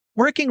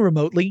Working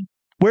remotely,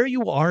 where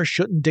you are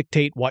shouldn't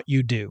dictate what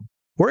you do.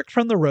 Work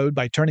from the road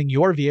by turning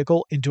your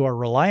vehicle into a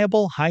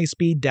reliable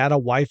high-speed data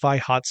Wi-Fi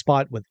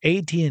hotspot with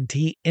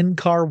AT&T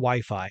in-car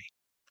Wi-Fi.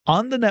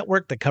 On the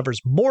network that covers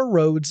more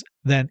roads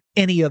than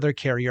any other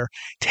carrier,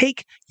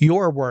 take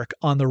your work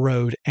on the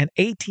road and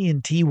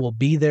AT&T will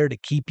be there to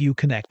keep you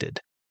connected.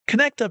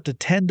 Connect up to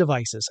 10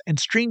 devices and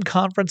stream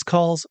conference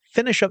calls,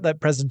 finish up that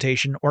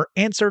presentation, or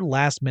answer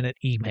last-minute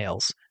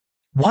emails.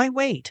 Why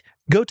wait?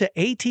 Go to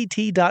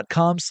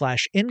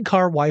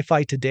att.com/in-car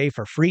Wi-Fi today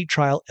for free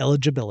trial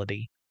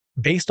eligibility.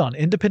 Based on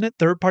independent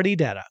third-party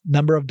data,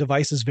 number of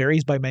devices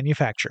varies by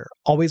manufacturer.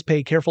 Always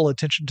pay careful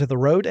attention to the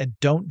road and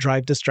don't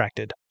drive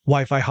distracted.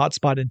 Wi-Fi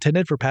hotspot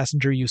intended for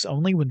passenger use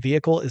only when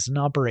vehicle is in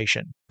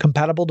operation.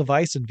 Compatible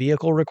device and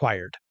vehicle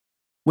required.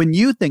 When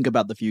you think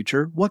about the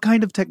future, what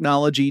kind of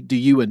technology do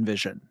you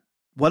envision?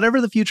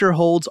 Whatever the future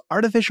holds,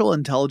 artificial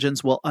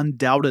intelligence will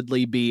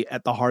undoubtedly be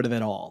at the heart of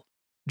it all.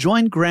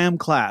 Join Graham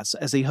Class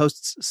as he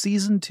hosts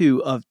Season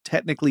 2 of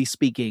Technically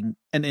Speaking,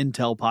 an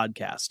Intel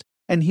podcast,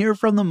 and hear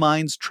from the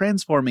minds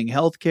transforming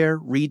healthcare,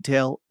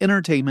 retail,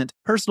 entertainment,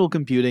 personal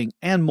computing,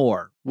 and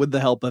more with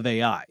the help of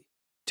AI.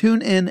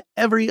 Tune in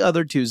every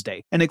other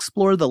Tuesday and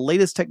explore the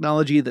latest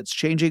technology that's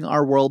changing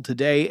our world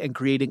today and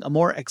creating a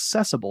more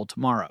accessible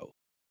tomorrow.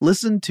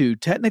 Listen to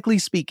Technically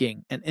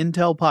Speaking, an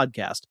Intel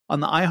podcast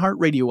on the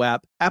iHeartRadio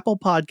app, Apple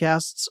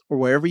Podcasts, or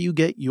wherever you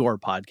get your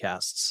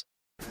podcasts.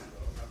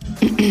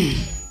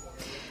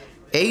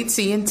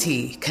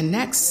 AT&T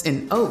connects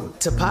an ode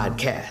to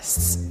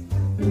podcasts.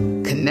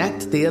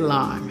 Connect the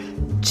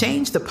alarm.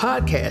 Change the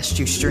podcast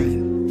you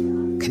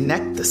stream.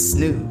 Connect the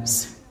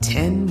snooze.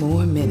 10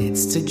 more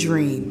minutes to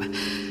dream.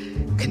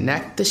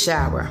 Connect the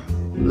shower.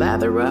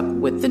 Lather up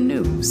with the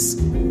news.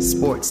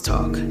 Sports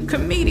talk,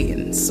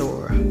 comedians,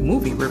 or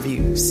movie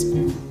reviews.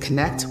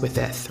 Connect with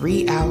that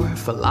 3-hour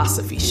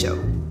philosophy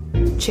show.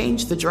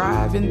 Change the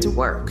drive into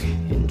work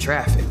in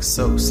traffic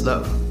so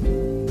slow.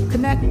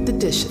 Connect the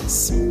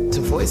dishes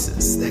to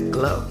voices that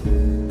glow.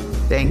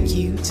 Thank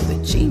you to the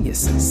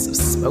geniuses of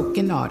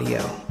spoken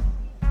audio.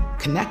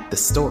 Connect the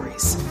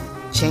stories.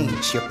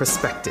 Change your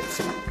perspective.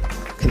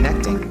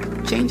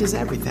 Connecting changes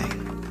everything.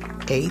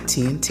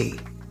 AT&T.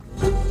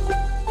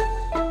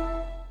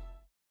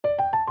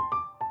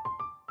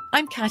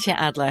 I'm Katya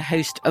Adler,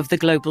 host of The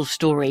Global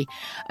Story.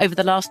 Over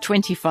the last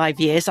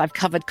 25 years, I've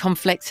covered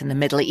conflicts in the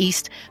Middle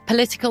East,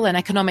 political and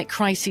economic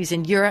crises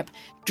in Europe,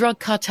 drug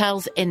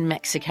cartels in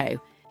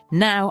Mexico.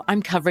 Now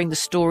I'm covering the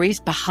stories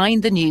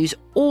behind the news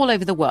all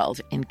over the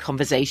world in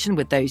conversation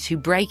with those who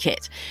break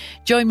it.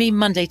 Join me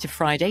Monday to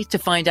Friday to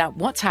find out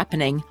what's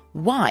happening,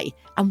 why,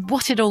 and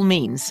what it all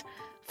means.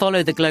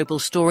 Follow The Global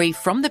Story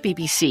from the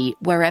BBC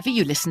wherever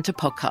you listen to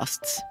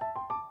podcasts.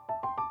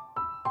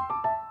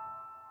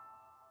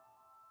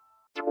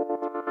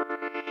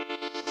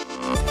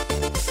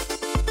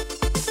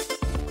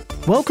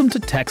 Welcome to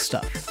Tech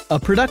Stuff, a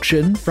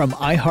production from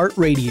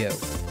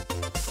iHeartRadio.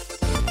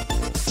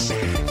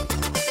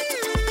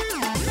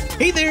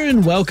 Hey there,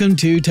 and welcome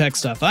to Tech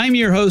Stuff. I'm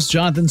your host,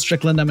 Jonathan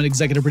Strickland. I'm an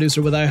executive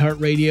producer with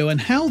iHeartRadio, and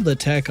how the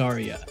tech are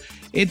ya?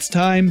 It's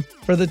time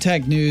for the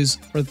tech news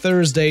for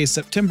Thursday,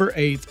 September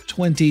 8th,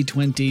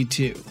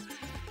 2022.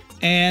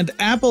 And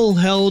Apple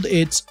held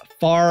its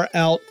Far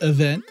Out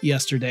event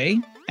yesterday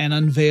and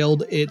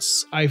unveiled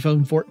its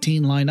iPhone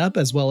 14 lineup,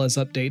 as well as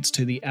updates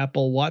to the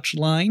Apple Watch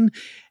line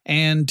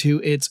and to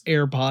its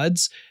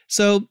AirPods.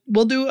 So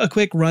we'll do a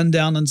quick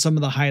rundown on some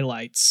of the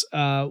highlights.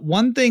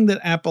 One thing that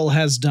Apple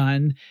has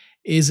done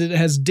is it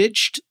has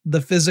ditched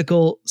the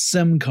physical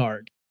SIM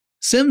card.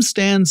 SIM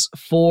stands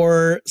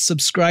for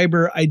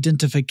Subscriber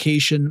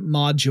Identification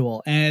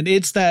Module, and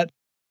it's that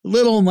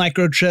little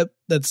microchip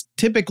that's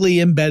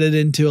typically embedded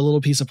into a little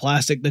piece of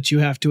plastic that you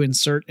have to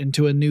insert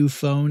into a new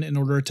phone in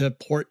order to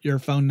port your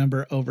phone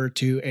number over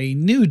to a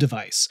new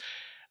device.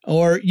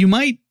 Or you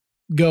might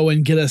go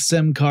and get a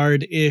SIM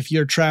card if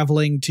you're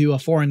traveling to a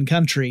foreign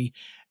country,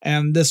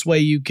 and this way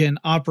you can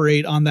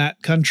operate on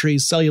that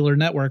country's cellular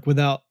network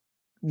without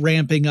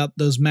ramping up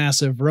those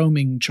massive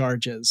roaming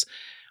charges.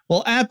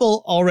 Well,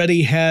 Apple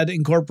already had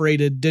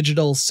incorporated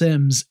digital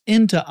SIMs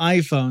into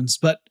iPhones,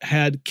 but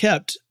had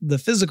kept the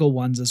physical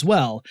ones as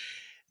well.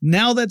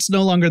 Now that's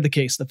no longer the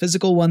case. The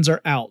physical ones are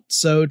out.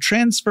 So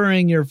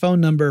transferring your phone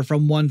number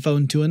from one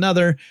phone to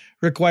another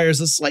requires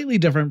a slightly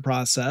different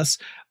process.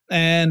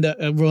 And,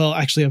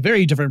 actually a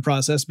very different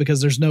process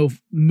because there's no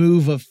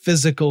move of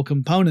physical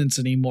components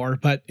anymore,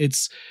 but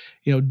it's,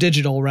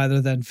 digital rather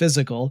than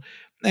physical.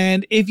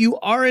 And if you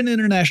are an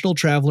international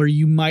traveler,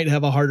 you might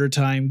have a harder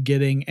time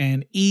getting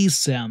an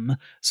eSIM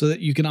so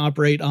that you can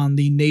operate on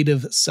the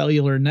native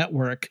cellular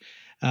network.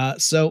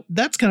 So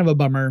that's kind of a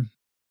bummer.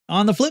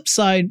 On the flip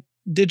side,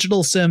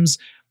 digital SIMs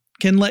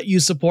can let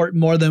you support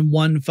more than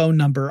one phone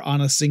number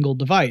on a single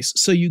device.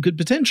 So you could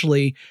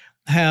potentially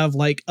have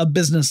like a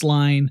business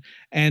line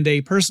and a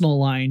personal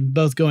line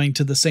both going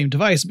to the same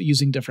device but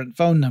using different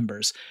phone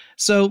numbers.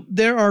 So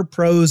there are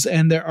pros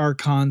and there are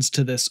cons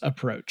to this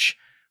approach.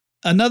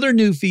 Another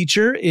new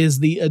feature is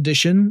the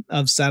addition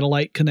of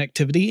satellite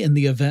connectivity in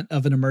the event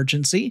of an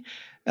emergency.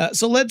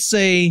 So let's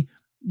say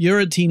you're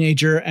a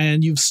teenager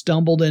and you've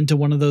stumbled into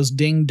one of those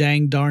ding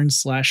dang darn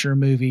slasher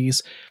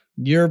movies.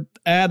 You're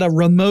at a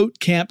remote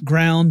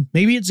campground,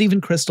 maybe it's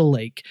even Crystal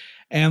Lake,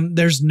 and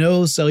there's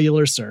no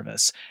cellular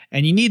service,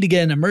 and you need to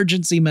get an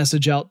emergency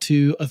message out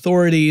to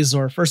authorities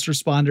or first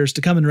responders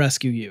to come and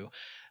rescue you.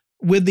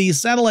 With the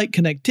satellite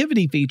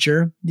connectivity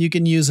feature, you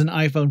can use an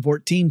iPhone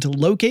 14 to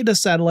locate a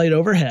satellite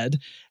overhead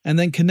and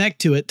then connect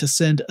to it to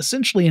send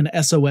essentially an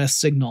SOS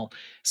signal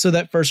so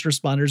that first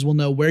responders will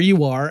know where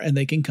you are and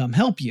they can come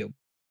help you.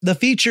 The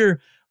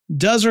feature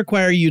does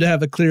require you to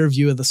have a clear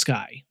view of the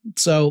sky.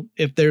 So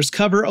if there's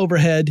cover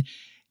overhead,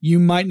 you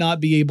might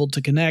not be able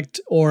to connect,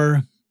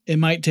 or it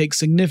might take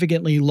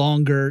significantly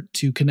longer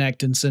to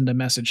connect and send a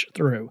message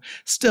through.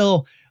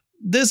 Still,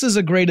 this is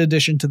a great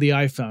addition to the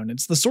iPhone.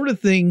 It's the sort of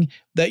thing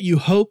that you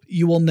hope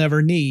you will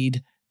never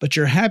need, but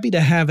you're happy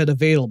to have it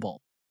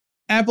available.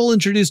 Apple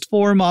introduced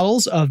 4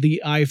 models of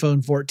the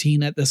iPhone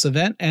 14 at this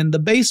event, and the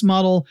base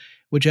model,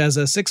 which has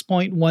a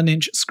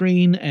 6.1-inch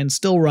screen and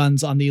still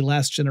runs on the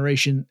last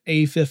generation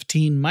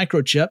A15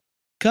 microchip,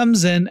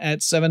 comes in at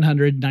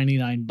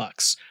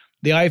 $799.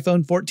 The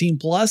iPhone 14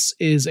 Plus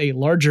is a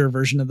larger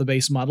version of the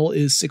base model,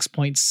 is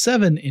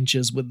 6.7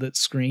 inches with its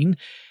screen.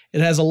 It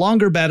has a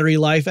longer battery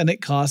life and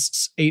it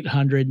costs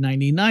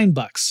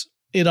 $899.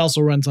 It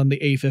also runs on the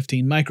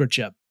A15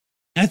 microchip.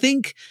 I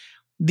think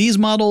these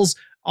models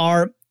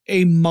are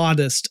a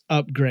modest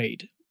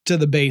upgrade to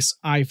the base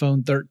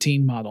iPhone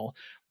 13 model.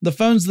 The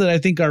phones that I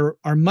think are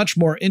much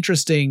more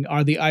interesting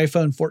are the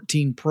iPhone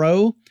 14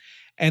 Pro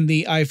and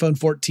the iPhone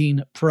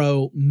 14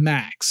 Pro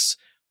Max.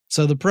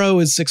 So the Pro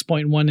is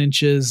 6.1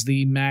 inches,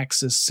 the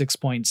Max is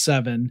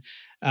 6.7.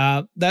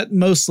 That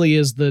mostly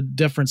is the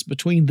difference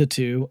between the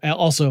two.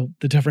 Also,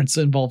 the difference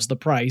involves the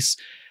price.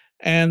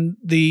 And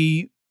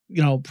the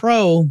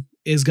Pro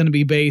is going to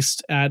be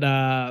based at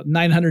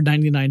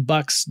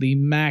 $999, the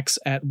Max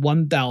at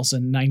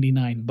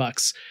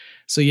 $1,099.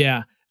 So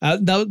yeah,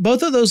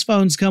 both of those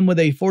phones come with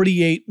a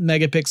 48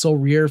 megapixel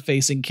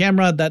rear-facing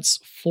camera. That's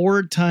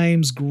 4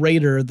 times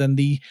greater than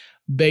the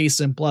base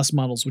and Plus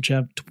models, which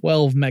have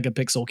 12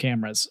 megapixel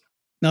cameras.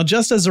 Now,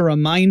 just as a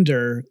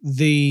reminder,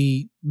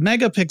 the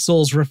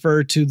megapixels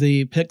refer to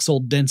the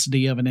pixel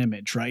density of an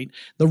image, right?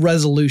 The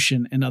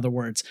resolution, in other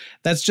words.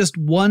 That's just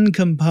one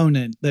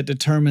component that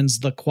determines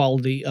the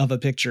quality of a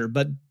picture.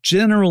 But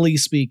generally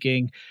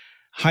speaking,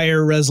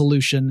 higher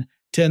resolution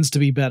tends to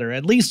be better,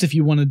 at least if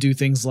you want to do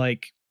things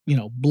like,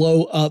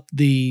 blow up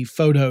the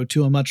photo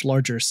to a much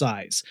larger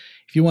size.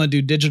 If you want to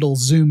do digital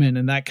zoom in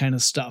and that kind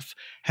of stuff,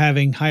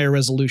 having higher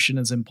resolution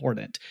is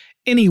important.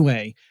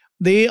 Anyway,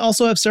 they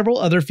also have several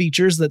other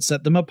features that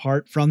set them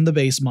apart from the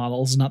base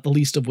models, not the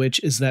least of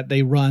which is that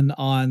they run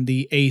on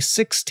the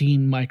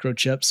A16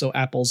 microchip, so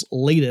Apple's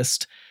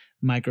latest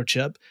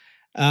microchip.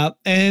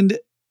 And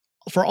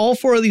for all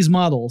 4 of these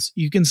models,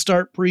 you can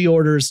start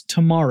pre-orders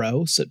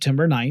tomorrow,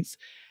 September 9th,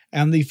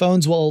 and the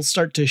phones will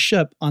start to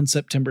ship on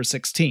September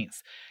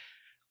 16th.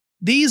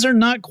 These are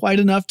not quite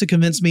enough to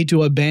convince me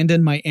to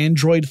abandon my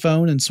Android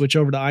phone and switch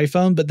over to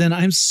iPhone, but then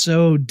I'm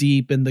so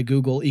deep in the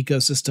Google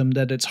ecosystem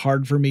that it's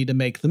hard for me to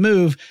make the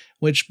move,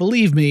 which,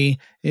 believe me,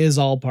 is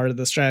all part of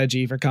the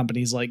strategy for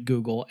companies like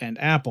Google and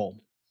Apple.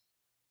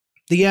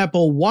 The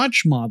Apple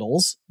Watch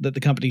models that the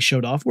company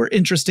showed off were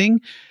interesting,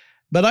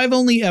 but I've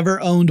only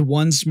ever owned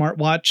one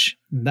smartwatch,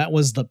 and that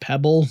was the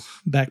Pebble,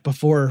 back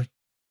before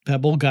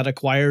Pebble got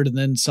acquired and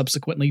then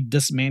subsequently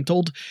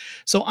dismantled,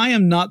 so I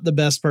am not the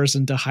best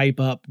person to hype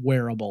up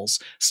wearables.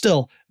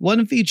 Still,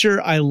 one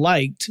feature I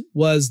liked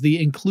was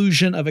the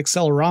inclusion of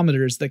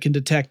accelerometers that can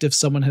detect if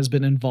someone has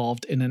been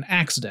involved in an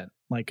accident,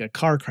 like a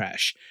car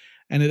crash,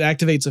 and it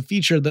activates a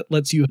feature that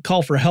lets you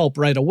call for help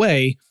right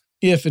away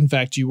if, in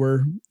fact, you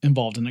were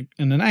involved in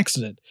an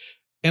accident.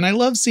 And I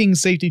love seeing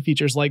safety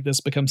features like this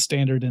become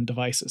standard in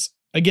devices.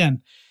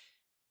 Again,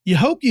 you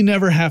hope you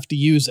never have to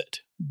use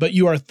it, but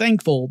you are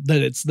thankful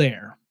that it's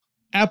there.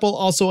 Apple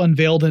also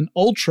unveiled an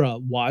Ultra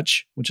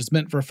watch, which is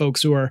meant for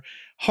folks who are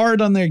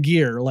hard on their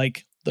gear,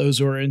 like those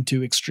who are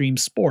into extreme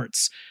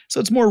sports. So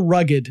it's more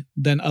rugged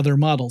than other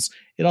models.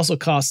 It also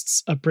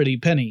costs a pretty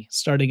penny,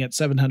 starting at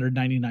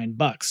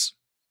 $799.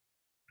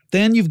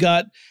 Then you've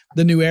got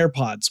the new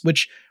AirPods,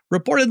 which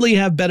reportedly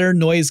have better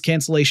noise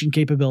cancellation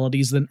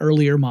capabilities than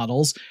earlier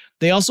models.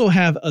 They also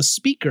have a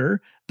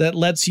speaker that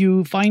lets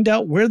you find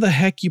out where the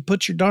heck you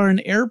put your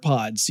darn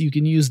AirPods. You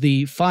can use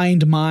the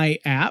Find My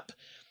app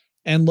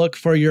and look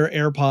for your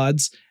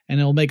AirPods, and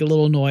it'll make a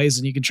little noise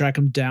and you can track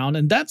them down.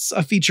 And that's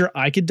a feature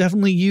I could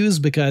definitely use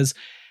because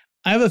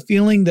I have a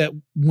feeling that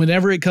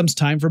whenever it comes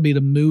time for me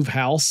to move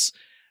house,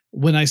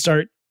 when I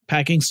start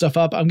packing stuff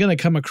up, I'm going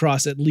to come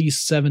across at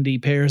least 70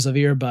 pairs of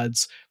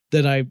earbuds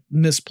that I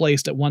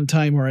misplaced at one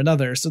time or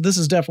another. So this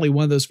is definitely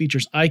one of those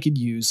features I could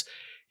use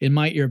in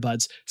my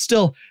earbuds.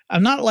 Still,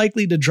 I'm not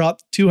likely to drop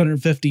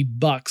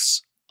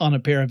 $250 on a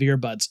pair of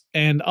earbuds.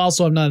 And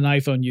also, I'm not an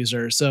iPhone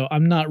user, so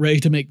I'm not ready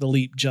to make the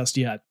leap just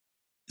yet.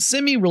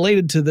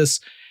 Semi-related to this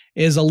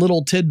is a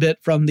little tidbit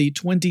from the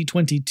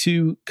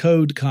 2022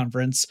 Code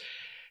Conference.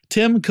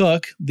 Tim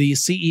Cook, the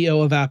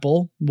CEO of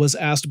Apple, was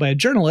asked by a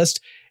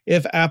journalist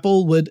if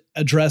Apple would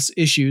address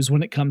issues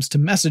when it comes to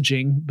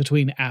messaging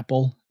between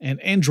Apple and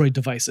Android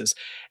devices,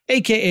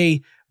 aka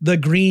the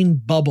green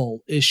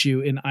bubble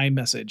issue in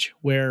iMessage,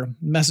 where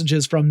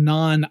messages from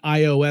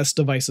non-iOS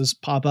devices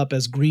pop up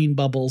as green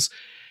bubbles.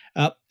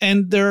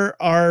 And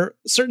there are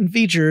certain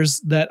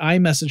features that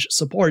iMessage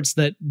supports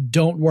that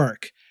don't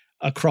work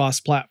across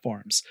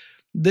platforms.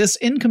 This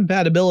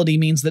incompatibility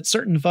means that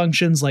certain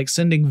functions like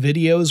sending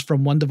videos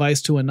from one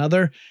device to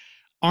another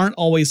aren't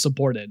always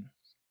supported.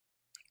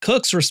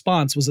 Cook's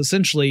response was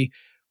essentially,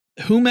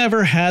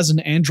 whomever has an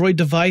Android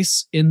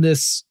device in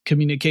this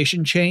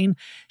communication chain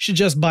should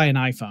just buy an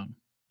iPhone,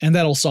 and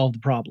that'll solve the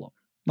problem.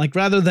 Like,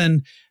 rather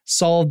than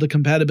solve the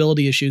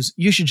compatibility issues,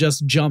 you should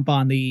just jump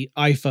on the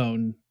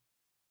iPhone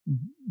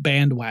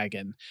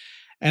bandwagon.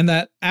 And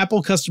that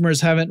Apple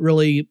customers haven't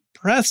really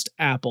pressed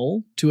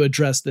Apple to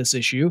address this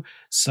issue,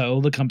 so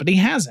the company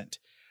hasn't.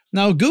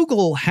 Now,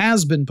 Google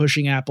has been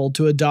pushing Apple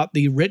to adopt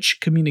the Rich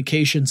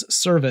Communications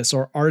Service,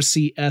 or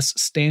RCS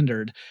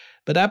standard,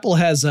 but Apple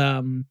has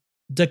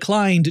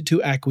declined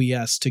to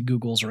acquiesce to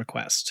Google's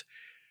request.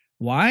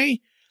 Why?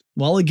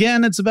 Well,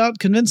 again, it's about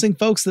convincing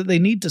folks that they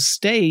need to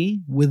stay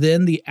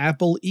within the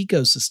Apple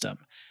ecosystem.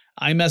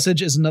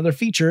 iMessage is another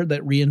feature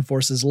that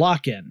reinforces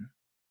lock-in.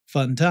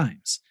 Fun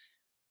times.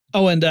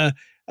 Oh, and a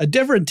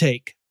different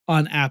take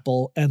on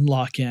Apple and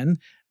lock-in.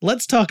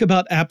 Let's talk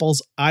about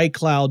Apple's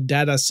iCloud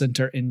data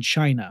center in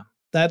China.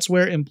 That's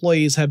where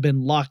employees have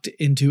been locked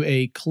into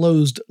a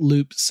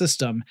closed-loop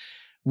system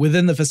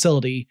within the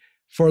facility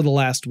for the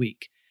last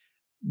week.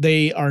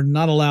 They are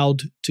not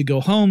allowed to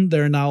go home.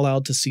 They're not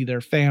allowed to see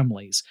their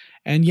families.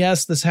 And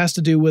yes, this has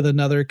to do with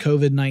another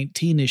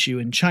COVID-19 issue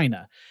in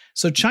China.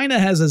 So China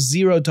has a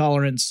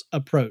zero-tolerance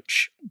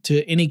approach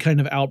to any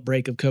kind of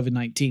outbreak of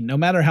COVID-19, no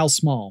matter how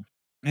small,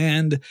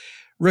 and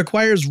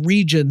requires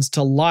regions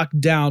to lock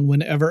down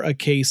whenever a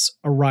case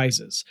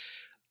arises.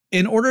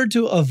 In order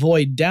to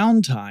avoid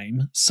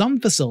downtime, some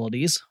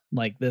facilities,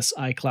 like this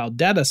iCloud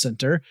data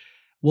center,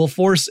 will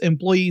force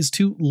employees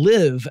to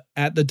live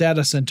at the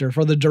data center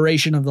for the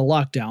duration of the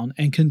lockdown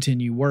and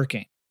continue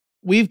working.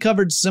 We've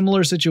covered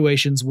similar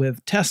situations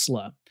with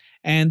Tesla,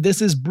 and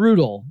this is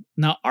brutal.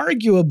 Now,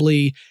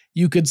 arguably,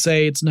 you could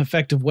say it's an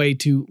effective way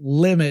to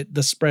limit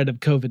the spread of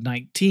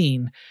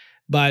COVID-19,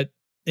 but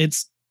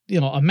it's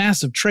a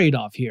massive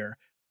trade-off here.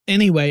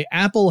 Anyway,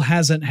 Apple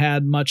hasn't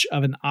had much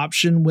of an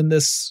option when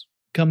this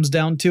comes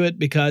down to it,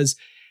 because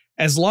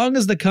as long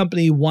as the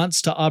company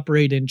wants to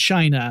operate in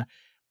China,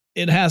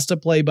 it has to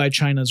play by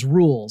China's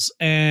rules.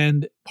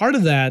 And part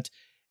of that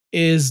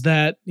is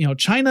that,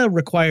 China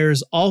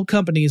requires all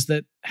companies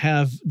that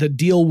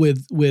deal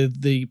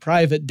with the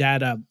private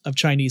data of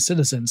Chinese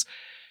citizens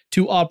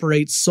to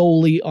operate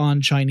solely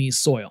on Chinese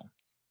soil.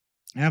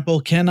 Apple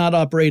cannot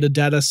operate a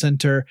data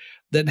center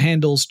that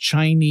handles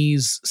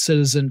Chinese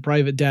citizen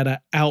private data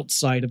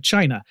outside of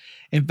China.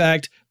 In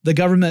fact, the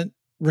government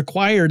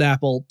required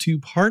Apple to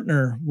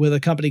partner with a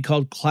company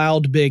called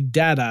Cloud Big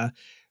Data,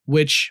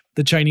 which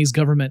the Chinese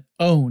government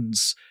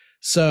owns.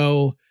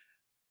 So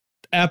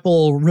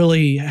Apple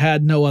really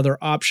had no other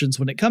options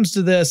when it comes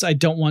to this. I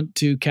don't want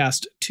to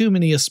cast too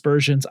many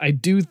aspersions. I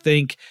do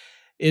think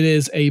it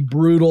is a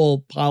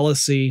brutal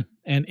policy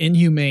and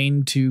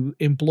inhumane to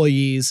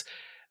employees,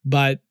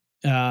 but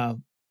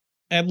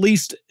at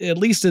least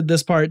at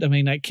this part,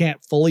 I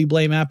can't fully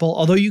blame Apple,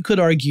 although you could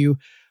argue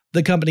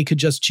the company could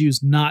just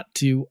choose not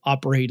to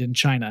operate in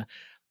China.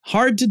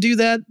 Hard to do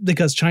that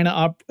because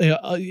China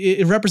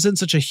it represents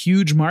such a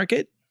huge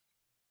market,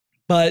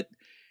 but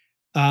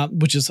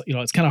which is,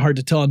 it's kind of hard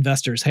to tell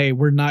investors, hey,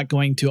 we're not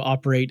going to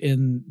operate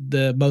in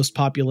the most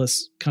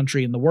populous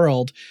country in the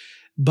world.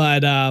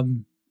 But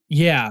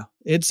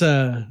there's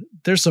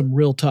some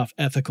real tough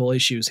ethical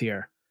issues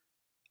here.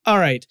 All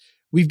right,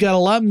 we've got a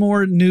lot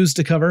more news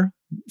to cover,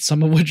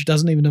 some of which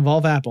doesn't even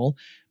involve Apple.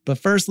 But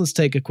first, let's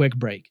take a quick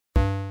break.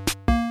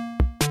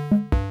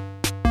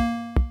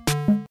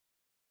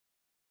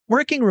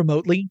 Working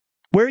remotely,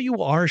 where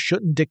you are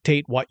shouldn't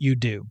dictate what you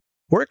do.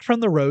 Work from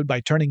the road by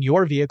turning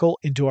your vehicle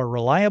into a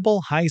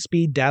reliable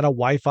high-speed data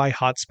Wi-Fi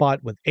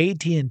hotspot with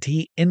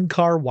AT&T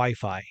in-car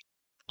Wi-Fi.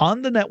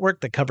 On the network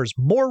that covers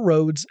more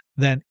roads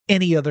than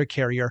any other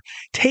carrier,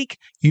 take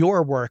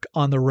your work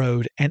on the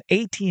road and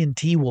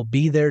AT&T will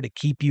be there to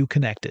keep you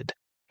connected.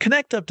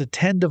 Connect up to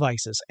 10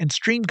 devices and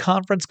stream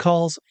conference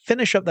calls,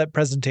 finish up that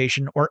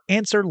presentation, or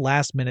answer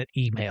last-minute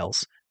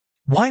emails.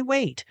 Why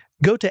wait?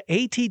 Go to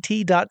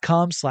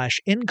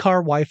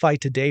att.com/in-car Wi-Fi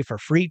today for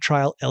free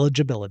trial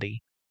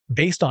eligibility.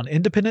 Based on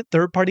independent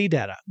third-party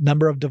data,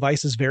 number of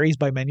devices varies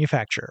by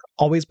manufacturer.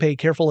 Always pay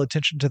careful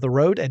attention to the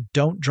road and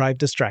don't drive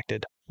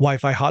distracted.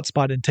 Wi-Fi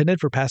hotspot intended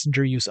for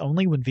passenger use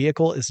only when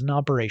vehicle is in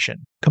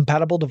operation.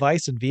 Compatible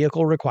device and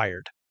vehicle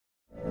required.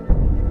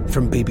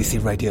 From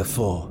BBC Radio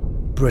 4,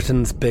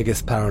 Britain's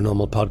biggest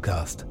paranormal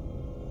podcast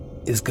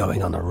is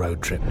going on a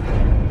road trip.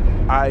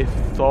 I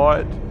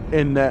thought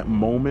in that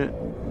moment,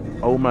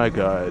 oh my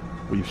God,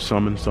 we've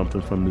summoned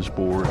something from this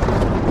board.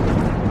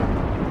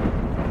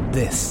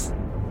 This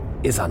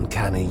is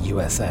Uncanny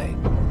USA.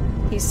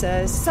 He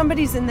says,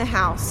 somebody's in the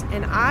house,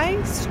 and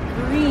I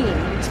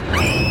screamed.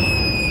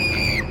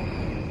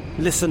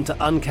 Listen to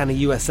Uncanny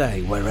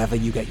USA wherever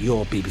you get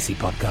your BBC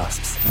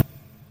podcasts,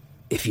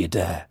 if you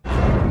dare.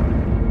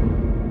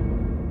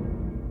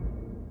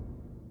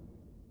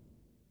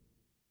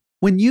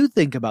 When you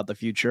think about the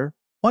future,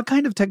 what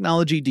kind of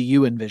technology do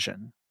you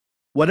envision?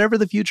 Whatever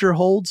the future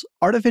holds,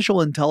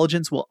 artificial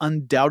intelligence will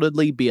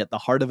undoubtedly be at the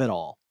heart of it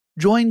all.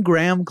 Join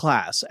Graham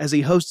Class as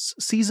he hosts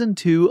Season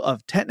 2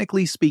 of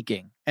Technically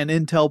Speaking, an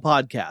Intel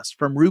podcast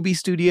from Ruby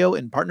Studio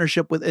in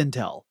partnership with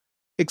Intel.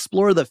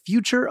 Explore the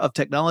future of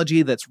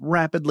technology that's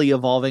rapidly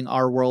evolving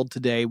our world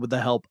today with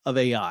the help of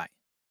AI.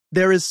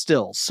 There is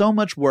still so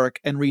much work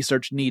and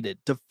research needed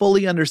to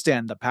fully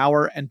understand the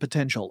power and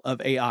potential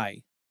of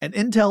AI. And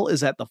Intel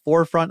is at the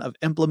forefront of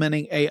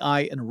implementing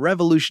AI in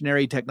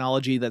revolutionary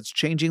technology that's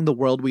changing the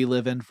world we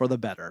live in for the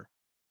better.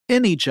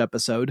 In each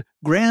episode,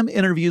 Graham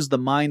interviews the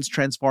minds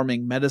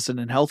transforming medicine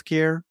and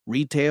healthcare,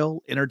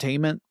 retail,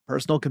 entertainment,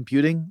 personal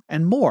computing,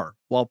 and more,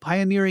 while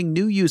pioneering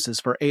new uses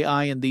for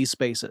AI in these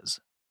spaces.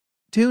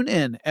 Tune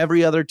in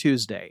every other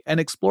Tuesday and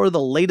explore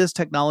the latest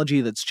technology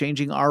that's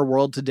changing our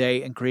world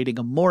today and creating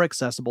a more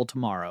accessible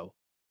tomorrow.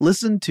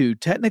 Listen to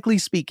Technically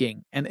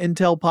Speaking, an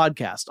Intel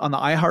podcast on the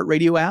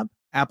iHeartRadio app,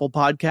 Apple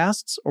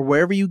Podcasts, or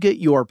wherever you get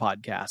your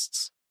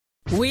podcasts.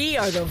 We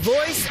are the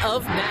voice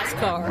of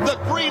NASCAR. The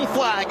green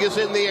flag is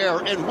in the air,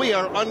 and we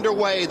are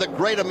underway. The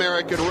Great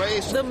American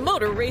Race. The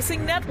Motor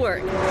Racing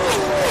Network.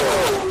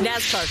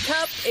 NASCAR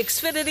Cup,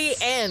 Xfinity,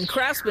 and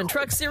Craftsman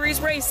Truck Series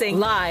Racing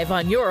live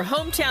on your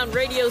hometown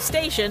radio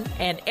station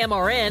and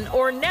MRN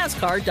or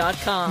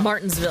NASCAR.com.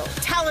 Martinsville,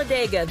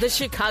 Talladega, the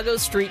Chicago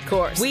Street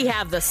Course. We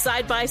have the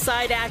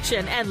side-by-side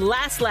action and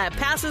last lap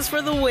passes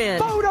for the win.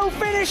 Photo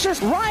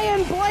finishes.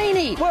 Ryan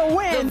Blaney will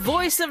win. The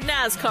voice of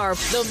NASCAR,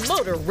 the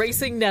Motor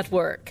Racing Network.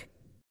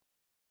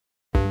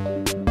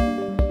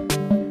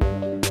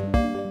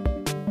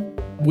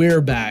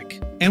 We're back,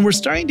 and we're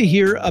starting to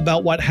hear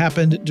about what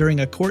happened during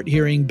a court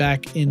hearing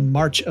back in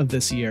March of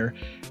this year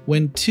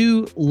when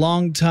two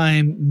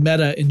longtime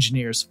Meta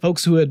engineers,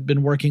 folks who had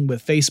been working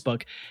with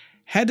Facebook,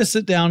 had to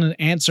sit down and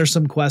answer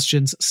some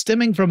questions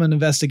stemming from an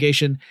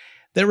investigation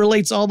that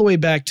relates all the way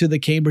back to the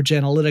Cambridge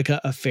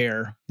Analytica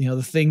affair,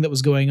 the thing that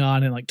was going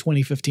on in like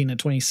 2015 and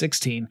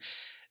 2016.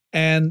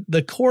 And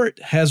the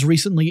court has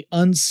recently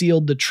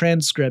unsealed the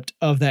transcript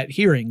of that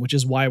hearing, which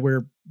is why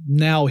we're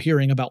now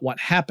hearing about what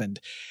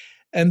happened.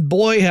 And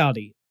boy,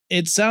 howdy,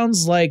 it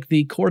sounds like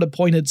the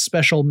court-appointed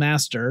special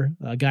master,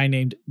 a guy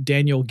named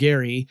Daniel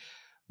Gary,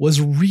 was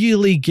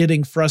really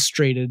getting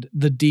frustrated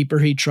the deeper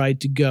he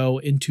tried to go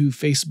into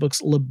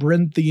Facebook's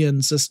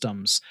labyrinthian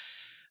systems.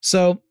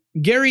 So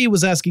Gary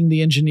was asking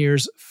the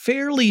engineers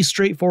fairly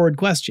straightforward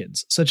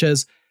questions, such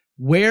as,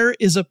 where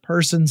is a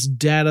person's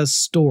data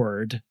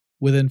stored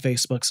within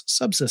Facebook's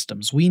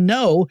subsystems? We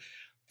know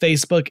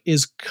Facebook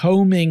is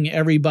combing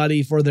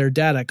everybody for their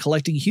data,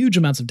 collecting huge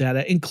amounts of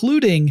data,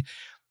 including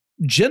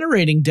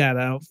generating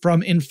data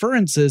from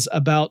inferences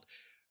about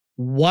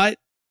what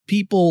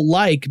people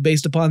like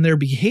based upon their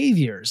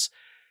behaviors.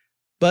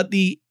 But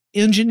the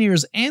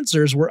engineers'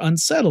 answers were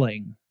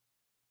unsettling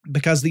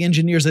because the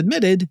engineers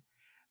admitted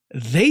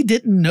they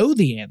didn't know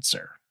the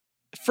answer.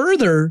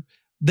 Further,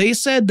 they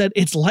said that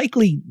it's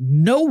likely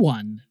no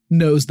one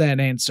knows that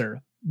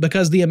answer,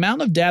 because the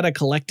amount of data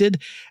collected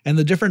and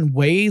the different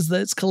ways that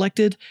it's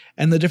collected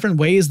and the different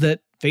ways that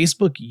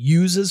Facebook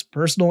uses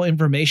personal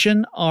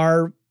information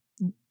are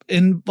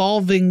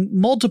involving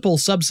multiple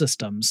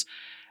subsystems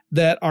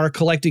that are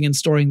collecting and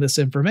storing this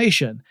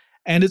information.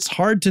 And it's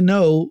hard to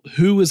know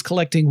who is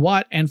collecting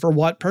what and for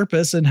what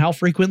purpose and how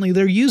frequently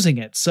they're using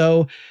it.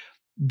 So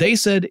they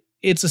said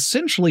it's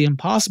essentially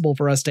impossible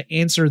for us to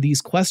answer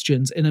these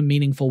questions in a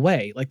meaningful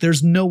way. Like,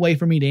 there's no way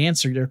for me to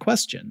answer your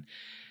question.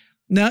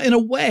 Now, in a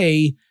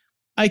way,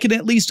 I can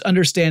at least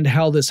understand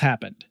how this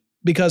happened,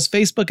 because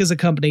Facebook is a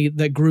company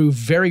that grew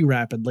very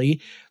rapidly.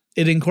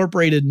 It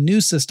incorporated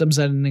new systems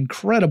at an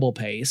incredible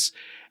pace,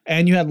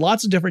 and you had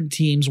lots of different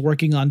teams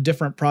working on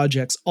different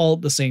projects all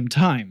at the same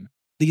time.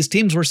 These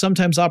teams were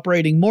sometimes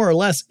operating more or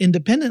less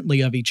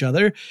independently of each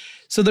other,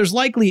 so there's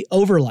likely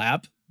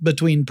overlap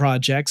between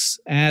projects,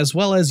 as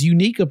well as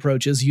unique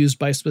approaches used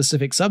by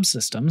specific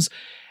subsystems.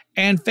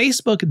 And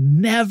Facebook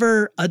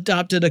never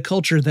adopted a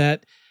culture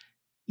that,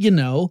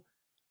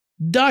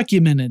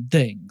 documented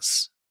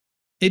things.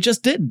 It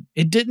just didn't.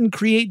 It didn't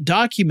create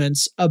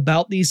documents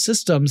about these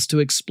systems to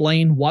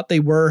explain what they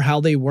were,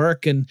 how they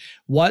work, and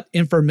what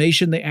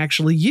information they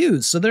actually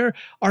use. So there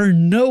are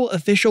no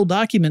official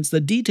documents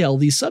that detail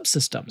these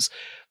subsystems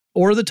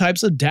or the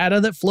types of data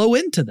that flow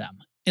into them.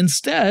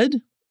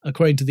 Instead,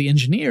 according to the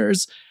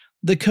engineers,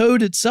 the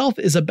code itself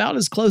is about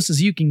as close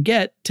as you can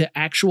get to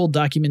actual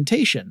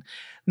documentation.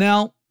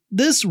 Now,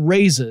 this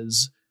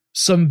raises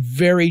some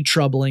very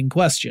troubling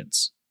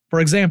questions. For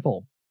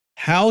example,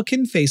 how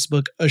can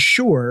Facebook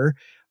assure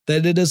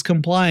that it is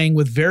complying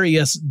with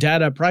various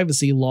data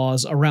privacy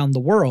laws around the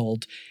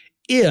world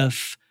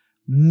if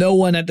no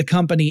one at the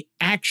company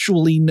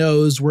actually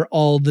knows where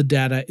all the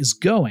data is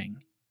going?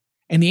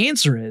 And the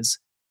answer is,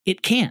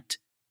 it can't.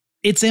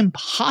 It's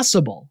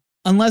impossible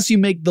unless you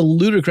make the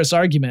ludicrous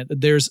argument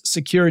that there's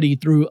security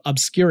through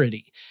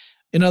obscurity.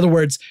 In other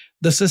words,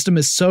 the system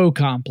is so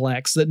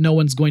complex that no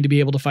one's going to be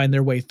able to find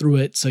their way through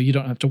it, so you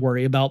don't have to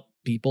worry about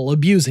people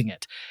abusing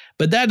it.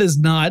 But that is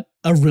not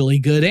a really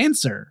good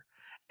answer.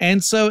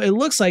 And so it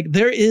looks like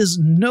there is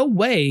no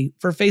way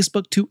for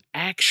Facebook to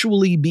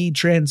actually be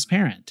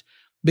transparent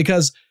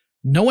because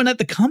no one at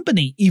the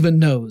company even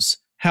knows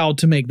how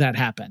to make that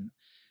happen.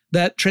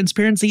 That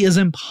transparency is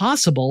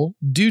impossible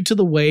due to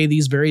the way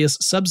these various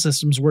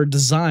subsystems were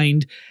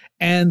designed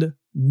and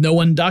no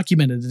one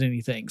documented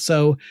anything.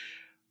 So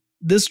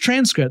this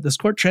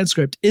court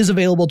transcript is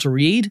available to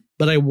read,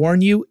 but I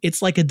warn you,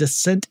 it's like a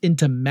descent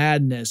into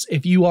madness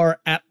if you are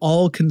at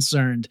all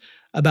concerned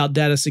about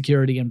data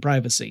security and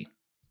privacy.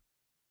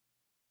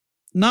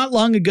 Not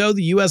long ago,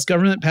 the U.S.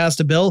 government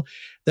passed a bill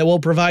that will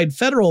provide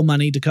federal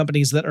money to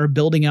companies that are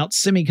building out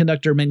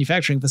semiconductor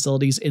manufacturing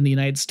facilities in the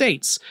United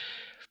States.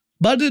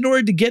 But in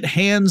order to get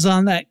hands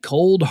on that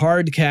cold,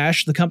 hard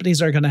cash, the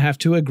companies are going to have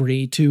to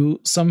agree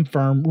to some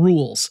firm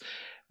rules.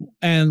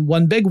 And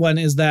one big one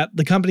is that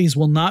the companies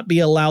will not be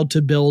allowed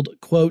to build,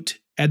 quote,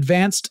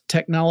 advanced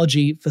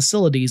technology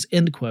facilities,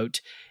 end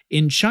quote,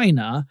 in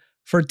China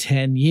for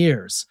 10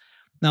 years.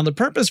 Now, the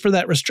purpose for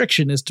that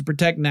restriction is to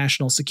protect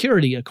national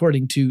security,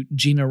 according to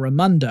Gina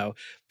Raimondo,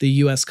 the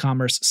U.S.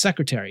 Commerce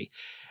Secretary.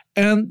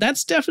 And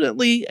that's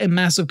definitely a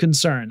massive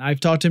concern. I've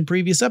talked in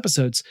previous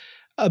episodes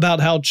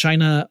about how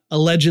China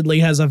allegedly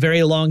has a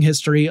very long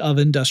history of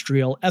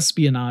industrial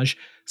espionage,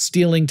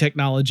 stealing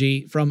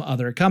technology from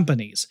other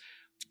companies.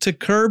 To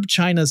curb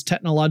China's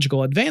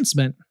technological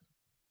advancement,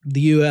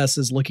 the U.S.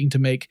 is looking to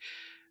make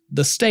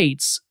the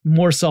states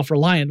more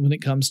self-reliant when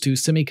it comes to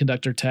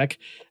semiconductor tech,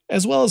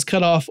 as well as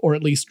cut off or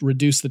at least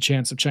reduce the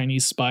chance of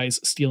Chinese spies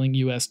stealing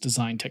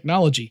U.S.-designed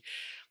technology.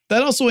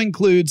 That also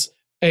includes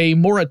a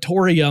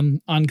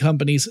moratorium on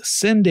companies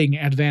sending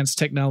advanced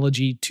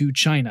technology to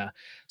China.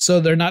 So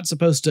they're not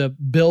supposed to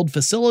build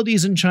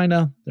facilities in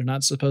China, they're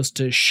not supposed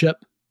to ship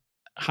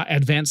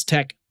advanced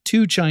tech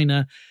to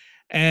China,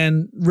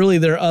 and really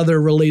there are other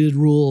related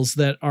rules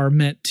that are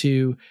meant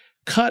to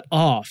cut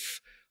off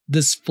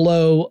this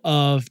flow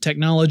of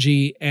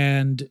technology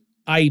and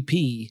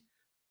IP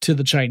to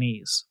the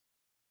Chinese.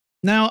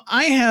 Now,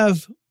 I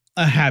have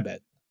a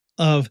habit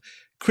of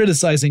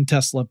criticizing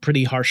Tesla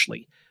pretty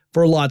harshly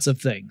for lots of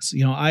things.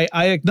 You know, I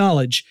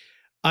acknowledge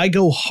I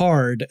go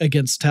hard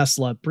against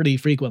Tesla pretty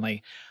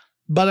frequently,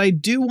 but I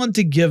do want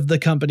to give the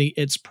company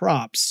its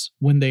props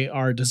when they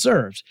are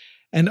deserved.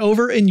 And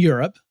over in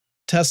Europe,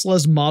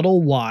 Tesla's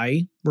Model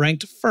Y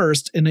ranked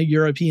first in a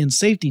European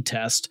safety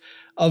test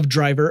of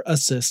driver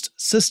assist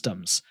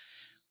systems.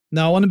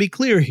 Now, I want to be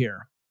clear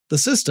here. The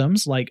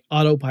systems, like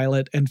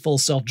autopilot and full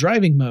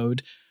self-driving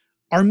mode,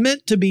 are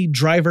meant to be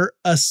driver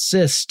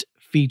assist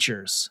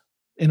features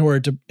in order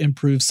to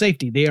improve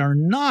safety. They are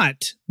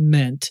not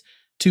meant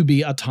to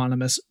be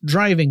autonomous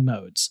driving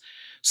modes.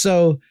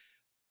 So,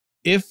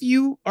 if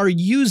you are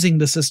using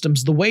the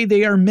systems the way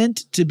they are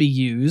meant to be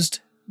used,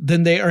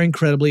 then they are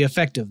incredibly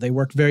effective. They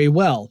work very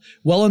well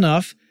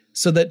enough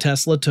so that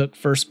Tesla took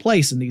first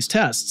place in these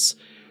tests.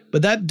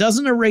 But that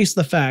doesn't erase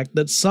the fact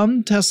that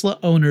some Tesla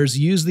owners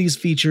use these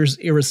features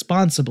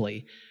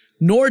irresponsibly,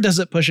 nor does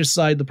it push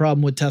aside the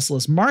problem with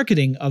Tesla's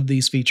marketing of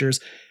these features,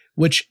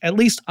 which at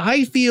least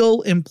I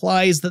feel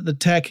implies that the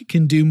tech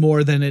can do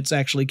more than it's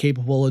actually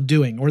capable of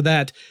doing, or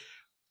that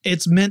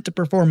it's meant to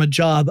perform a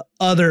job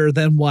other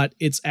than what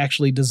it's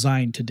actually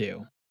designed to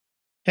do.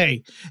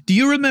 Hey, do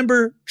you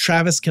remember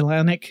Travis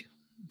Kalanick,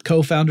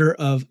 co-founder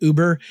of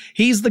Uber?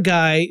 He's the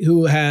guy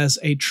who has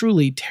a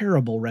truly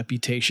terrible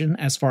reputation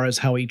as far as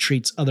how he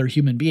treats other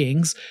human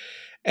beings.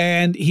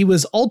 And he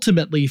was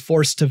ultimately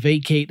forced to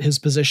vacate his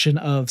position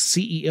of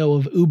CEO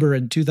of Uber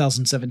in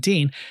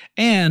 2017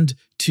 and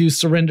to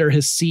surrender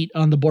his seat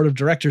on the board of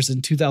directors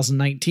in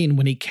 2019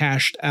 when he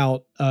cashed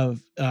out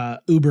of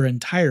Uber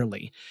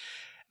entirely.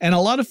 And a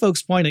lot of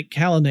folks point at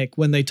Kalanick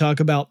when they talk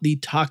about the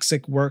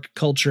toxic work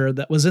culture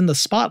that was in the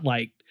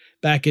spotlight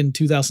back in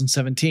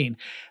 2017.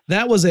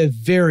 That was a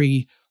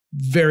very,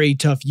 very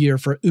tough year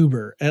for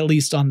Uber, at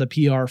least on the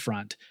PR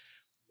front.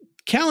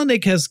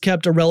 Kalanick has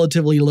kept a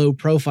relatively low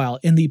profile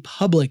in the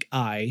public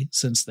eye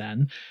since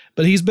then,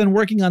 but he's been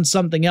working on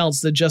something else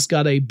that just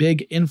got a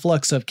big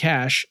influx of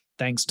cash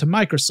thanks to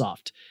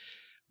Microsoft.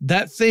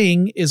 That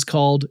thing is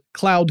called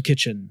Cloud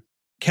Kitchen.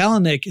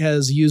 Kalanick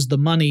has used the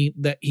money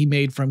that he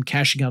made from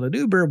cashing out at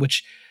Uber,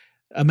 which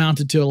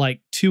amounted to like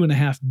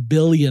 $2.5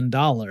 billion,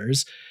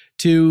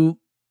 to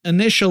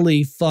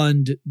initially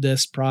fund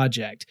this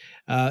project.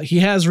 He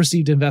has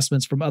received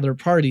investments from other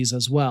parties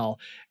as well,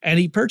 and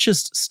he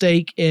purchased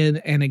stake in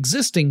an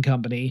existing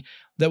company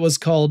that was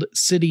called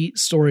City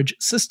Storage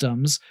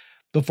Systems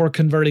before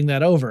converting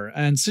that over.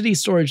 And City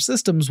Storage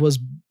Systems was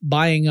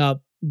buying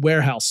up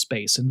warehouse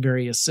space in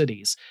various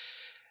cities.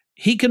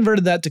 He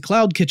converted that to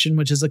Cloud Kitchen,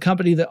 which is a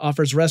company that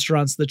offers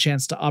restaurants the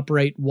chance to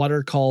operate what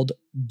are called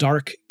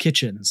dark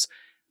kitchens,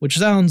 which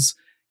sounds,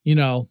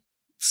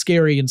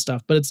 scary and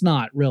stuff, but it's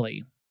not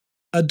really.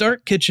 A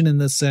dark kitchen in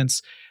this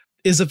sense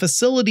is a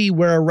facility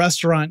where a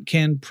restaurant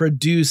can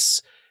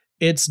produce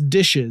its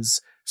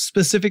dishes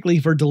specifically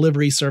for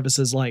delivery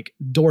services like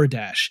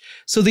DoorDash.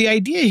 So the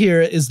idea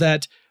here is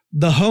that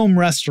the home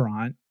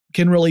restaurant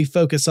can really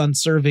focus on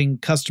serving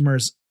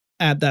customers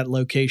at that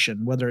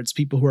location, whether it's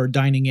people who are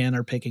dining in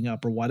or picking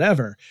up or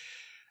whatever.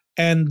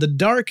 And the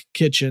dark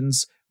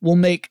kitchens will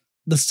make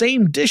the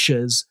same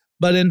dishes,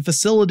 but in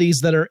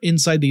facilities that are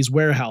inside these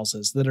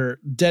warehouses that are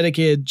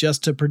dedicated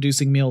just to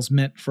producing meals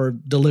meant for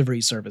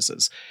delivery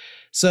services.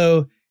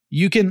 So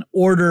you can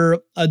order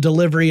a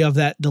delivery of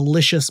that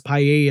delicious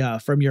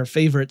paella from your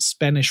favorite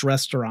Spanish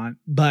restaurant,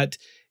 but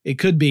it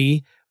could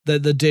be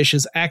that the dish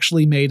is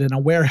actually made in a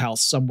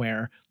warehouse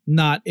somewhere,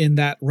 not in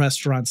that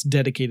restaurant's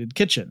dedicated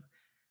kitchen.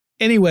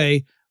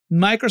 Anyway,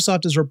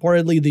 Microsoft is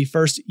reportedly the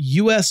first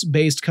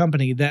US-based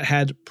company that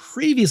had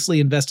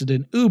previously invested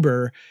in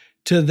Uber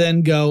to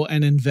then go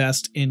and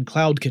invest in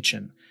Cloud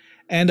Kitchen.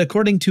 And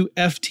according to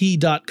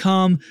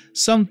FT.com,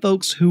 some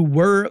folks who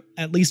were,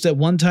 at least at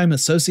one time,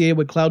 associated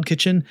with Cloud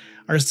Kitchen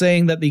are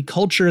saying that the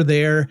culture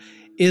there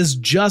is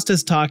just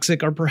as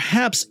toxic or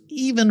perhaps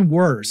even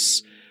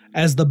worse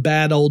as the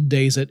bad old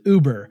days at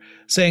Uber,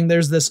 saying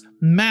there's this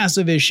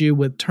massive issue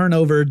with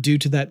turnover due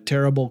to that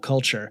terrible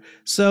culture.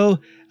 So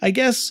I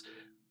guess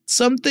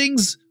some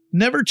things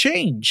never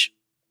change.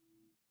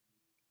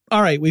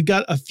 All right, we've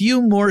got a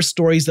few more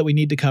stories that we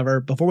need to cover.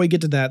 Before we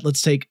get to that,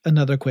 let's take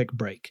another quick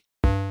break.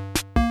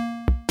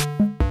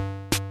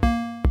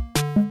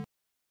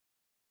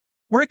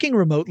 Working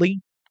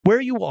remotely,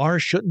 where you are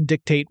shouldn't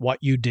dictate what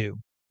you do.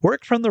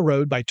 Work from the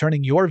road by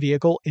turning your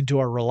vehicle into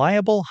a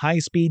reliable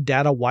high-speed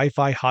data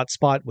Wi-Fi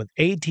hotspot with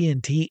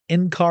AT&T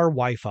in-car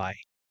Wi-Fi.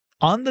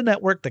 On the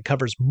network that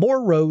covers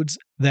more roads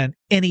than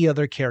any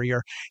other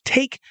carrier,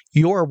 take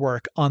your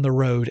work on the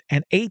road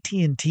and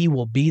AT&T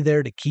will be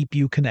there to keep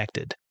you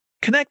connected.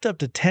 Connect up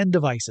to 10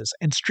 devices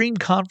and stream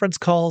conference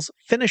calls,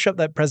 finish up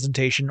that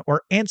presentation,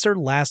 or answer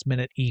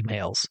last-minute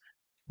emails.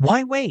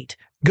 Why wait?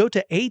 Go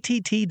to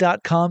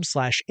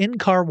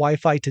att.com/in-car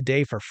Wi-Fi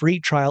today for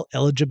free trial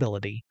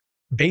eligibility.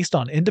 Based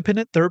on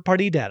independent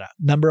third-party data,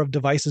 number of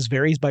devices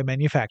varies by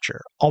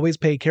manufacturer. Always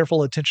pay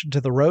careful attention to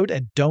the road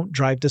and don't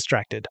drive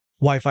distracted.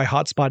 Wi-Fi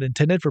hotspot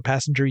intended for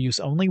passenger use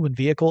only when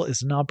vehicle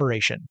is in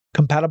operation.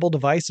 Compatible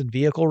device and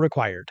vehicle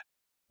required.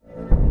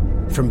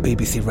 From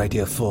BBC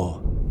Radio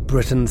 4,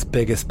 Britain's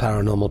biggest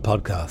paranormal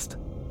podcast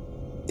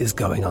is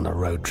going on a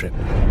road trip.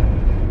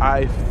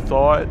 I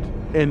thought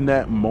in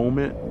that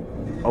moment,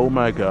 oh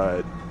my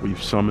God,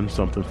 we've summoned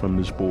something from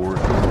this board.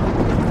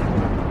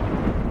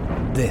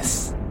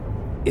 This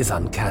is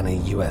Uncanny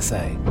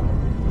USA.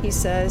 He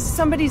says,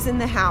 somebody's in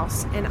the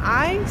house, and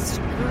I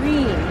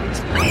screamed.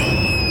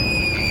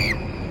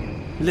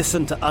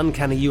 Listen to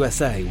Uncanny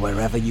USA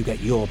wherever you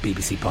get your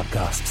BBC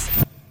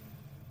podcasts,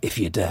 if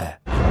you dare.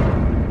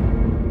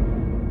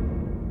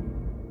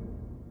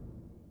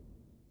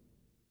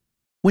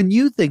 When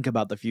you think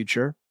about the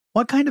future,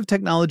 what kind of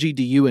technology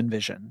do you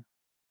envision?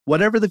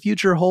 Whatever the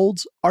future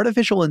holds,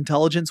 artificial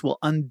intelligence will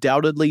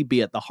undoubtedly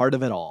be at the heart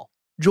of it all.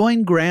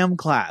 Join Graham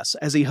Class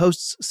as he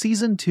hosts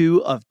Season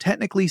 2 of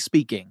Technically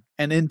Speaking,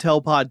 an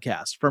Intel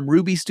podcast from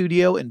Ruby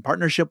Studio in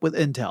partnership with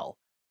Intel.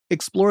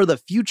 Explore the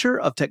future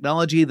of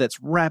technology that's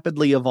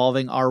rapidly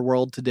evolving our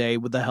world today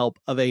with the help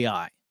of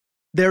AI.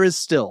 There is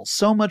still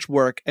so much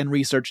work and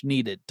research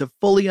needed to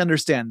fully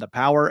understand the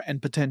power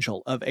and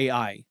potential of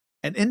AI.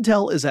 And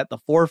Intel is at the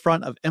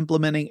forefront of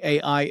implementing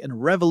AI in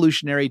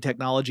revolutionary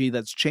technology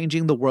that's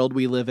changing the world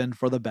we live in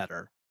for the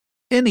better.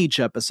 In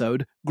each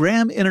episode,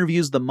 Graham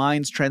interviews the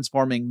minds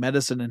transforming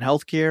medicine and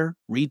healthcare,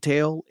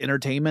 retail,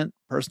 entertainment,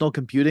 personal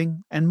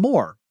computing, and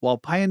more, while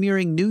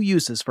pioneering new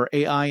uses for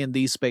AI in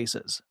these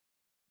spaces.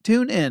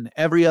 Tune in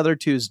every other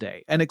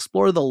Tuesday and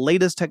explore the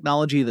latest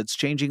technology that's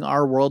changing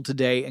our world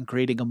today and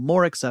creating a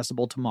more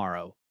accessible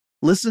tomorrow.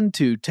 Listen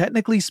to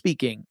Technically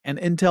Speaking, an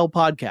Intel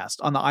podcast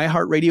on the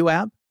iHeartRadio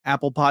app,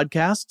 Apple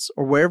Podcasts,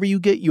 or wherever you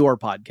get your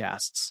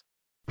podcasts.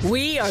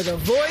 We are the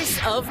voice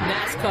of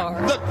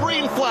NASCAR. The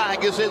green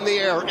flag is in the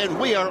air, and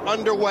we are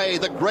underway.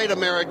 The great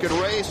American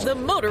race. The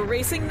Motor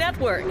Racing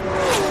Network.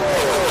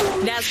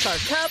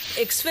 NASCAR Cup,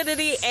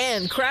 Xfinity,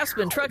 and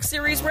Craftsman Truck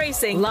Series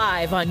Racing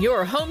live on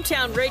your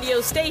hometown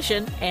radio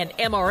station and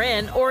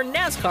MRN or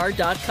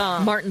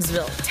NASCAR.com.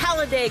 Martinsville,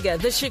 Talladega,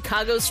 the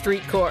Chicago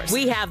Street Course.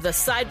 We have the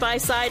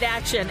side-by-side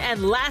action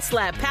and last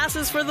lap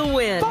passes for the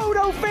win.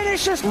 Photo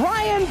finishes.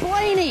 Ryan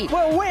Blaney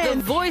will win.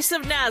 The voice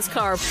of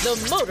NASCAR,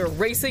 the Motor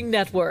Racing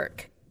Network.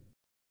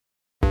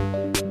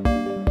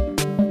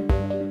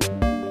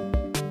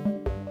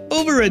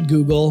 Over at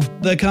Google,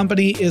 the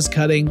company is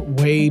cutting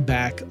way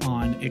back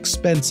on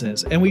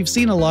expenses. And we've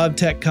seen a lot of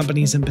tech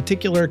companies in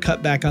particular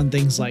cut back on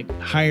things like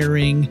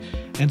hiring,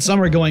 and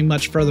some are going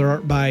much further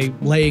by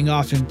laying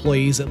off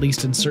employees, at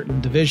least in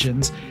certain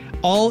divisions,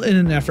 all in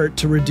an effort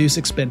to reduce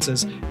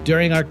expenses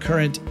during our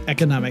current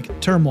economic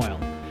turmoil.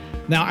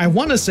 Now, I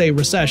want to say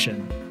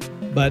recession,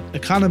 but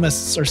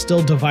economists are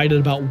still divided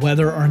about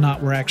whether or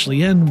not we're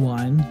actually in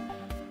one.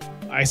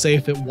 I say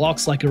if it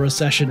walks like a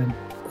recession and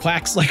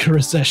quacks like a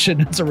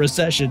recession, it's a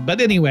recession. But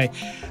anyway,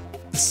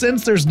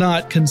 since there's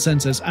not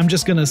consensus, I'm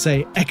just going to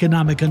say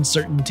economic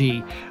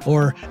uncertainty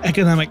or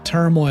economic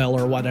turmoil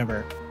or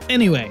whatever.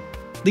 Anyway,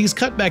 these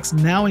cutbacks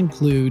now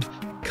include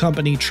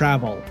company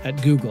travel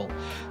at Google.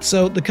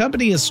 So the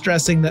company is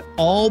stressing that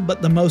all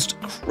but the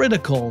most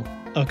critical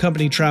of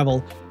company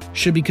travel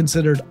should be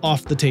considered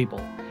off the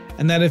table,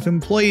 and that if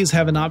employees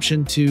have an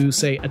option to,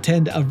 say,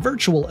 attend a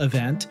virtual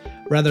event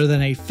rather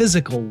than a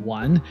physical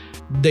one,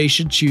 they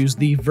should choose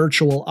the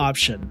virtual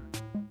option.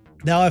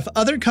 Now, if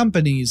other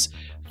companies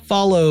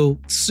follow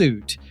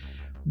suit,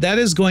 that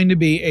is going to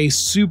be a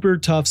super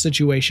tough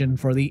situation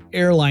for the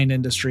airline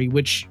industry,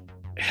 which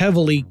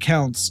heavily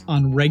counts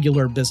on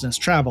regular business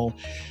travel.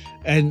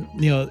 And,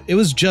 it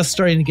was just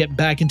starting to get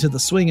back into the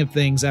swing of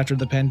things after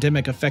the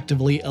pandemic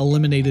effectively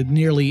eliminated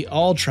nearly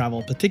all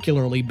travel,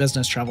 particularly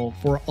business travel,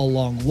 for a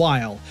long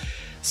while.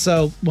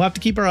 So we'll have to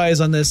keep our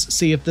eyes on this,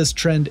 see if this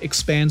trend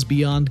expands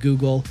beyond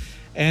Google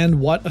and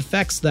what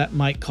effects that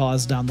might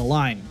cause down the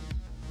line.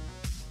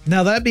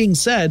 Now, that being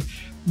said,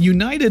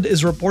 United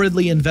is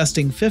reportedly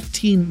investing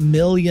 $15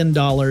 million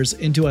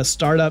into a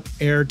startup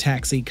air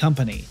taxi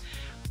company.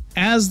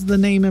 As the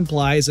name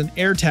implies, an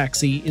air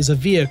taxi is a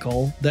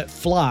vehicle that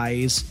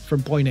flies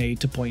from point A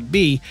to point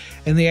B,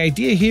 and the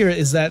idea here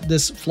is that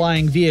this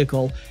flying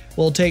vehicle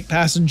will take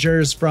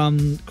passengers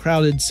from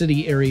crowded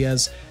city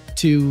areas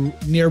to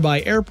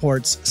nearby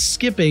airports,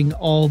 skipping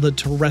all the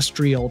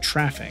terrestrial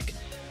traffic.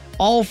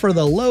 All for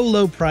the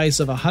low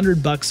price of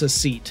 $100 a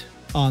seat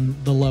on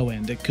the low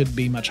end. It could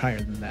be much higher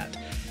than that.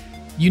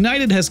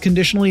 United has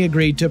conditionally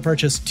agreed to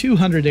purchase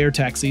 200 air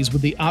taxis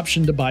with the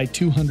option to buy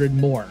 200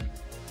 more.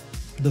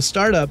 The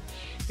startup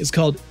is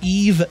called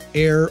Eve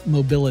Air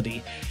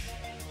Mobility,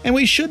 and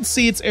we should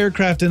see its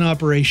aircraft in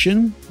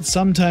operation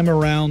sometime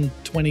around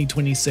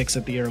 2026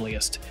 at the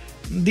earliest.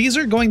 These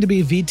are going to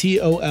be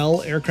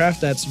VTOL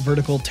aircraft, that's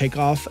vertical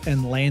takeoff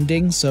and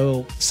landing,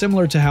 so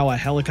similar to how a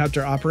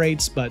helicopter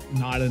operates, but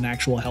not an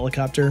actual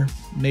helicopter,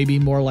 maybe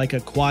more like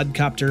a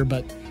quadcopter,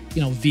 but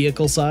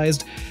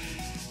vehicle-sized.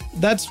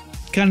 That's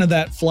kind of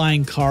that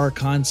flying car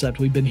concept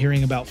we've been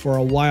hearing about for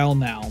a while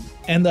now.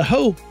 And the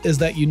hope is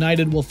that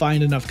United will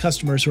find enough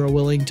customers who are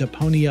willing to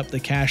pony up the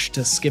cash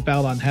to skip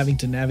out on having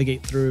to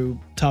navigate through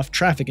tough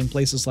traffic in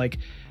places like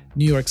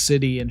New York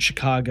City and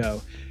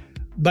Chicago.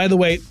 By the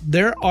way,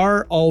 there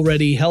are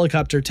already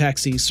helicopter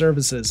taxi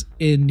services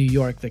in New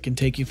York that can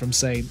take you from,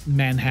 say,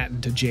 Manhattan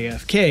to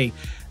JFK.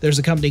 There's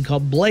a company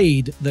called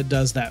Blade that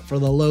does that for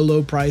the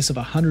low price of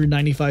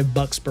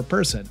 $195 per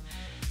person.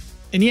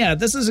 And yeah,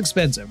 this is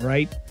expensive,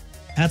 right?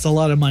 That's a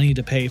lot of money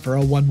to pay for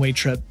a one-way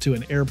trip to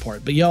an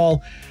airport. But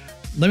y'all,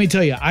 let me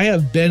tell you, I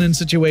have been in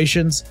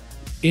situations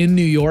in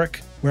New York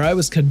where I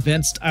was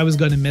convinced I was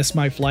going to miss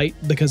my flight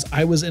because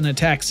I was in a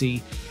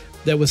taxi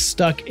that was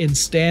stuck in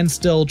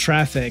standstill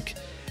traffic.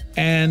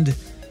 And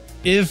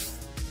if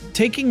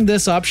taking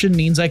this option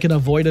means I can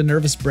avoid a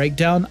nervous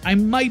breakdown, I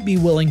might be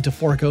willing to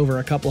fork over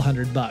a couple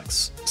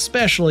 $100,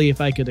 especially if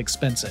I could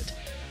expense it.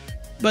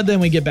 But then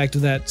we get back to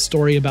that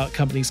story about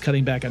companies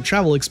cutting back on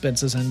travel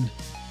expenses and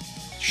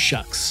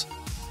shucks.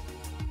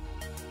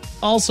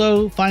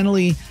 Also,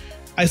 finally,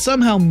 I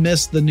somehow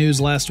missed the news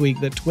last week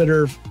that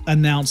Twitter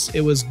announced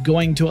it was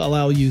going to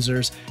allow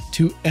users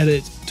to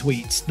edit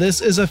tweets.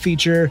 This is a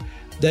feature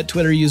that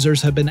Twitter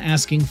users have been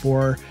asking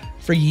for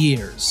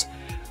years.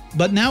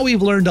 But now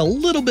we've learned a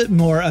little bit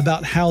more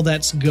about how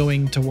that's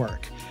going to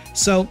work.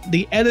 So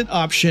the edit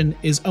option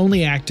is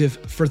only active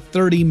for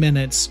 30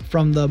 minutes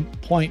from the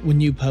point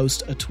when you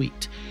post a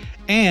tweet.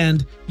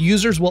 And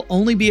users will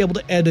only be able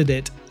to edit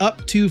it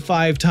up to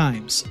 5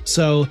 times.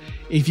 So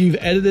if you've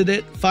edited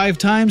it 5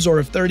 times or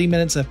if 30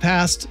 minutes have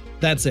passed,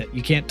 that's it.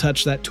 You can't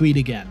touch that tweet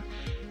again.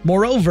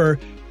 Moreover,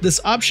 this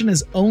option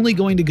is only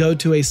going to go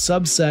to a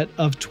subset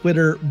of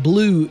Twitter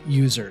Blue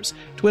users.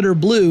 Twitter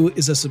Blue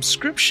is a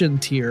subscription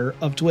tier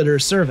of Twitter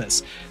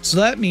service. So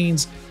that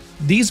means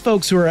these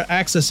folks who are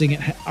accessing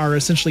it are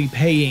essentially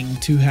paying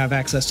to have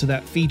access to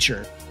that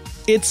feature.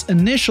 It's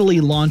initially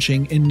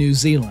launching in New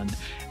Zealand,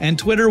 and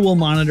Twitter will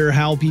monitor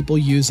how people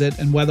use it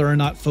and whether or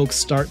not folks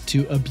start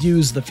to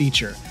abuse the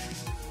feature.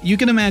 You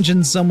can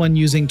imagine someone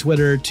using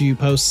Twitter to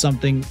post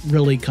something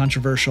really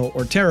controversial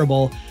or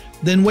terrible,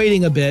 then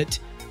waiting a bit,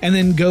 and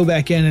then go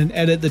back in and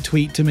edit the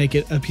tweet to make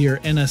it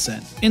appear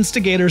innocent.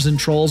 Instigators and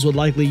trolls would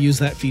likely use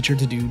that feature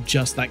to do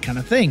just that kind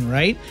of thing,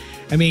 right?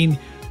 I mean,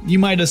 you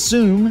might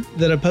assume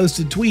that a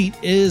posted tweet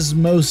is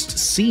most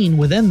seen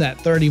within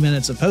that 30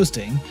 minutes of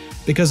posting,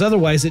 because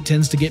otherwise it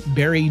tends to get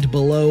buried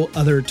below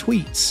other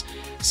tweets.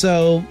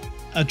 So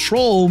a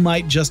troll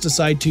might just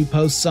decide to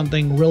post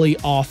something really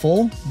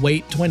awful,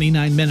 wait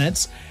 29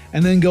 minutes,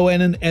 and then go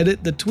in and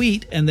edit the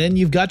tweet, and then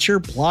you've got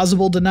your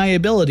plausible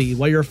deniability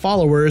while your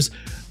followers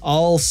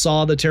all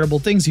saw the terrible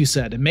things you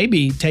said and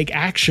maybe take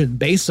action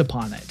based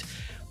upon it.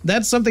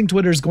 That's something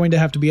Twitter's going to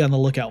have to be on the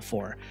lookout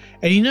for.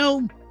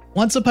 And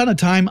once upon a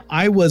time,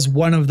 I was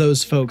one of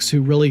those folks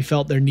who really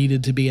felt there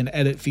needed to be an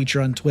edit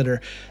feature on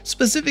Twitter,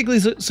 specifically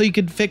so you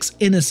could fix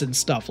innocent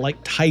stuff like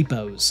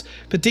typos,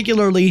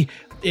 particularly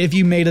if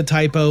you made a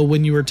typo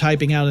when you were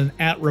typing out an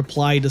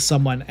 @reply to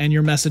someone and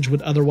your message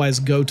would otherwise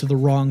go to the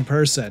wrong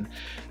person.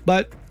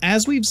 But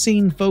as we've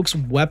seen folks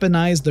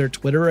weaponize their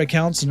Twitter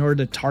accounts in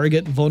order to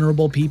target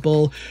vulnerable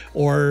people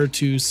or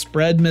to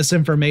spread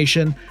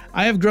misinformation,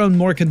 I have grown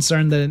more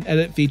concerned that an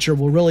edit feature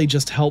will really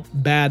just help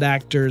bad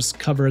actors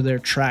cover their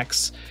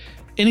tracks.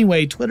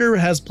 Anyway, Twitter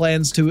has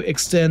plans to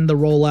extend the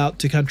rollout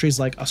to countries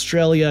like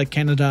Australia,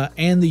 Canada,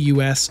 and the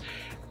US.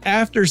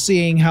 After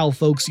seeing how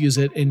folks use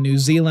it in New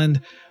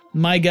Zealand,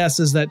 my guess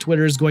is that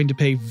Twitter is going to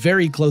pay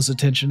very close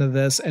attention to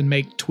this and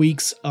make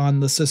tweaks on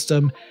the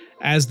system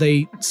as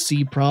they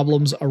see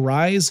problems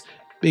arise,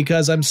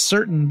 because I'm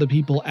certain the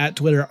people at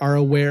Twitter are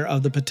aware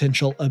of the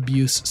potential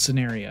abuse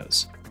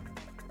scenarios.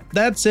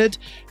 That's it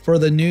for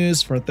the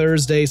news for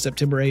Thursday,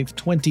 September 8th,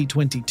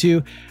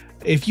 2022.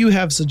 If you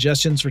have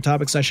suggestions for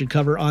topics I should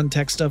cover on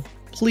Tech Stuff,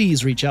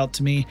 please reach out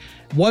to me.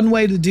 One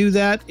way to do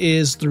that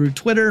is through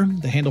Twitter.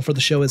 The handle for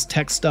the show is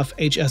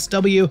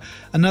TechStuffHSW.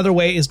 Another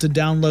way is to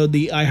download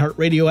the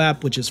iHeartRadio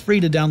app, which is free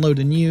to download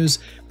and use.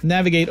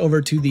 Navigate over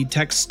to the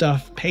Tech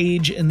Stuff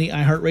page in the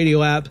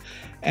iHeartRadio app,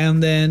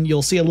 and then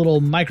you'll see a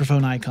little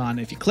microphone icon.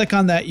 If you click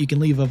on that, you can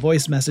leave a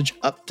voice message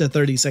up to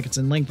 30 seconds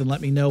in length and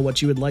let me know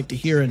what you would like to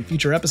hear in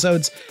future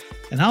episodes.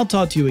 And I'll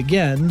talk to you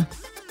again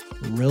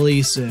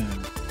really soon.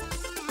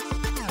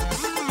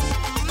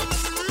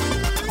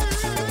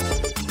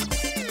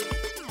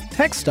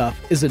 Tech Stuff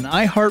is an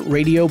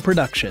iHeartRadio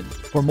production.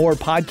 For more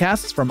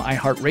podcasts from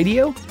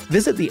iHeartRadio,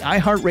 visit the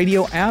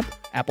iHeartRadio app,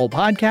 Apple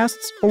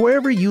Podcasts, or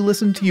wherever you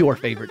listen to your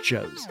favorite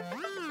shows.